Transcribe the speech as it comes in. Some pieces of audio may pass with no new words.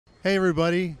Hey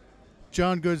everybody,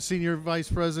 John Good, Senior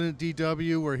Vice President,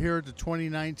 DW. We're here at the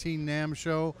 2019 NAMM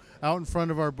show out in front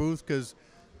of our booth because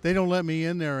they don't let me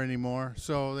in there anymore.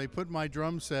 So they put my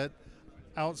drum set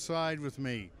outside with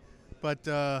me. But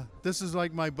this is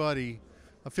like my buddy.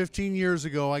 15 years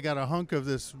ago, I got a hunk of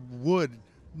this wood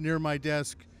near my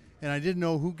desk, and I didn't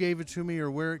know who gave it to me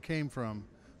or where it came from.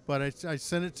 But I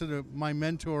sent it to my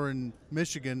mentor in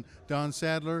Michigan, Don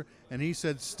Sadler, and he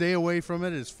said, stay away from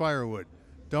it, it's firewood.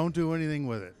 Don't do anything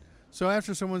with it. So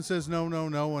after someone says no, no,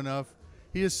 no enough,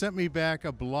 he just sent me back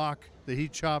a block that he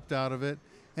chopped out of it,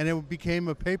 and it became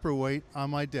a paperweight on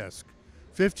my desk.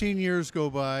 15 years go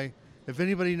by. If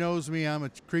anybody knows me, I'm a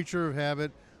creature of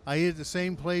habit. I eat at the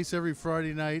same place every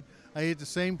Friday night. I eat at the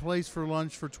same place for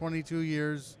lunch for 22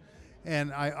 years,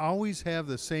 and I always have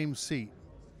the same seat.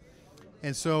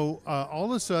 And so all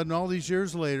of a sudden, all these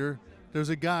years later, there's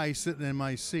a guy sitting in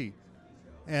my seat,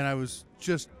 and I was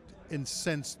just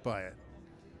incensed by it.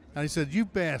 And I said, you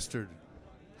bastard,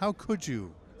 how could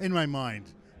you? In my mind.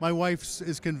 My wife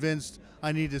is convinced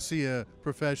I need to see a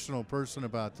professional person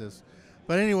about this.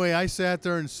 But anyway, I sat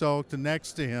there and sulked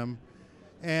next to him,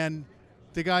 and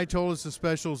the guy told us the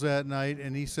specials that night,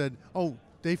 and he said, oh,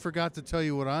 they forgot to tell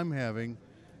you what I'm having.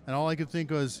 And all I could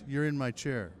think was, you're in my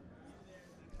chair.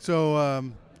 So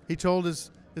he told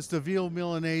us it's the veal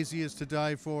Milanese is to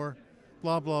die for,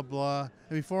 blah, blah, blah.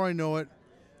 And before I know it,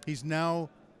 he's now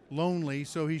lonely,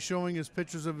 so he's showing us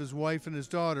pictures of his wife and his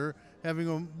daughter having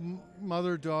a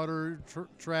mother-daughter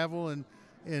travel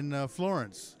in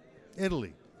Florence,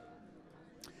 Italy.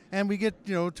 And we get,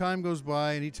 time goes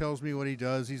by, and he tells me what he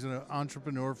does. He's an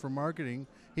entrepreneur for marketing.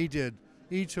 He did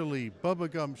Italy, Bubba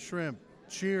Gump Shrimp,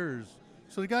 Cheers.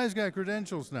 So the guy's got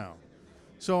credentials now.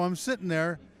 So I'm sitting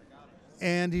there,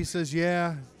 and he says,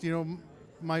 yeah,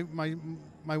 my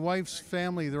wife's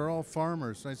family, they're all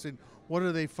farmers. And I said, what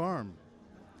do they farm?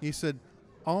 He said,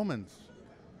 almonds.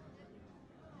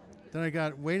 Then I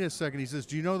got, wait a second. He says,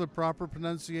 do you know the proper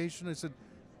pronunciation? I said,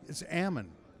 it's almond.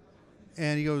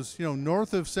 And he goes,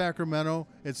 north of Sacramento,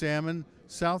 it's almond.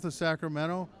 South of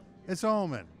Sacramento, it's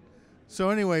almond. So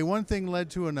anyway, one thing led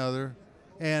to another,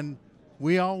 and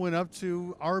we all went up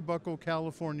to Arbuckle,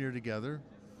 California together.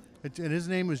 And his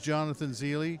name was Jonathan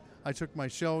Zeely. I took my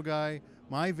shell guy,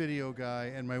 my video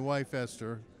guy, and my wife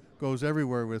Esther, goes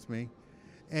everywhere with me.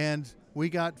 And we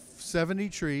got 70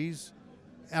 trees.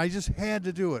 I just had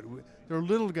to do it. They're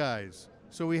little guys,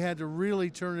 so we had to really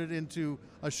turn it into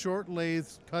a short lathe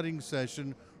cutting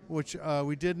session, which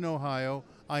we did in Ohio.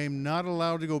 I am not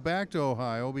allowed to go back to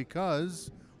Ohio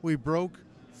because we broke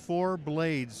 4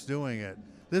 blades doing it.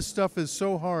 This stuff is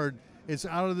so hard, it's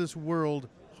out of this world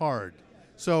hard.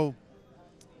 So,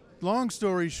 long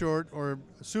story short, or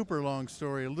super long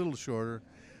story, a little shorter,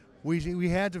 we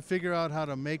had to figure out how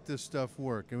to make this stuff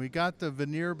work. And we got the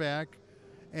veneer back,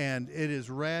 and it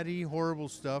is ratty, horrible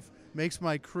stuff. Makes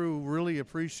my crew really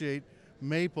appreciate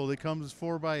maple that comes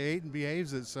 4x8 and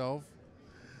behaves itself.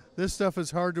 This stuff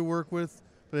is hard to work with,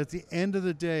 but at the end of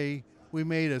the day, we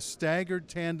made a staggered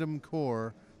tandem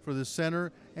core for the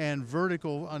center and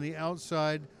vertical on the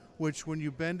outside, which when you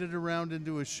bend it around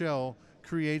into a shell,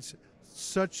 creates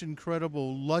such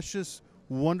incredible, luscious,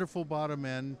 wonderful bottom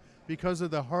end. Because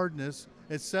of the hardness,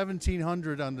 it's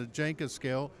 1700 on the Janka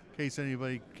scale, in case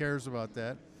anybody cares about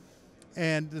that.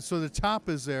 And so the top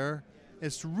is there.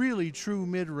 It's really true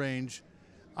mid-range.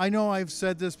 I know I've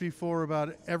said this before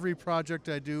about every project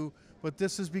I do, but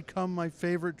this has become my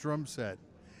favorite drum set.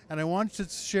 And I want to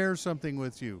share something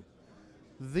with you.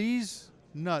 These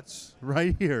nuts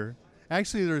right here,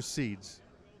 actually they're seeds,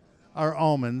 are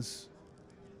almonds.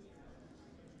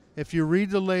 If you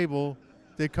read the label,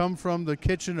 they come from the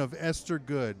kitchen of Esther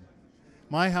Good.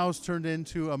 My house turned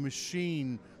into a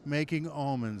machine making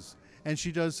almonds, and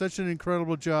she does such an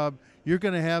incredible job. You're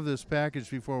going to have this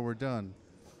package before we're done.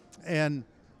 And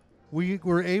we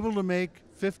were able to make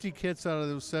 50 kits out of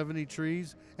those 70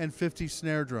 trees and 50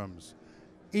 snare drums.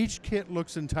 Each kit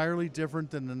looks entirely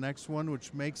different than the next one,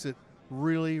 which makes it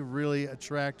really, really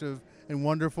attractive and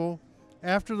wonderful.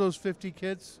 After those 50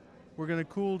 kits, we're going to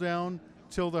cool down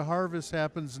till the harvest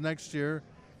happens next year,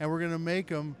 and we're going to make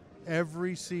them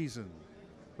every season.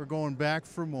 We're going back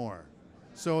for more.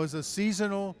 So it's a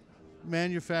seasonal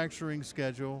manufacturing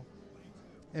schedule,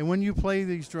 and when you play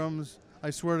these drums, I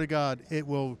swear to God, it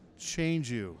will change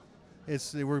you.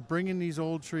 We're bringing these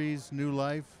old trees new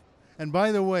life. And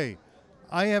by the way,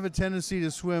 I have a tendency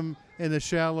to swim in the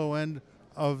shallow end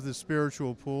of the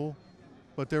spiritual pool,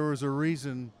 but there was a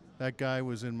reason that guy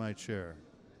was in my chair.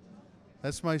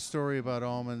 That's my story about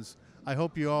almonds. I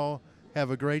hope you all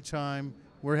have a great time.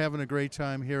 We're having a great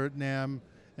time here at NAMM.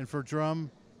 And for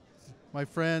drum, my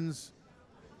friends,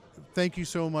 thank you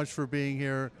so much for being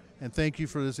here, and thank you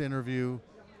for this interview.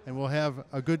 And we'll have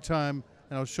a good time,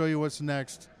 and I'll show you what's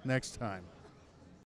next time.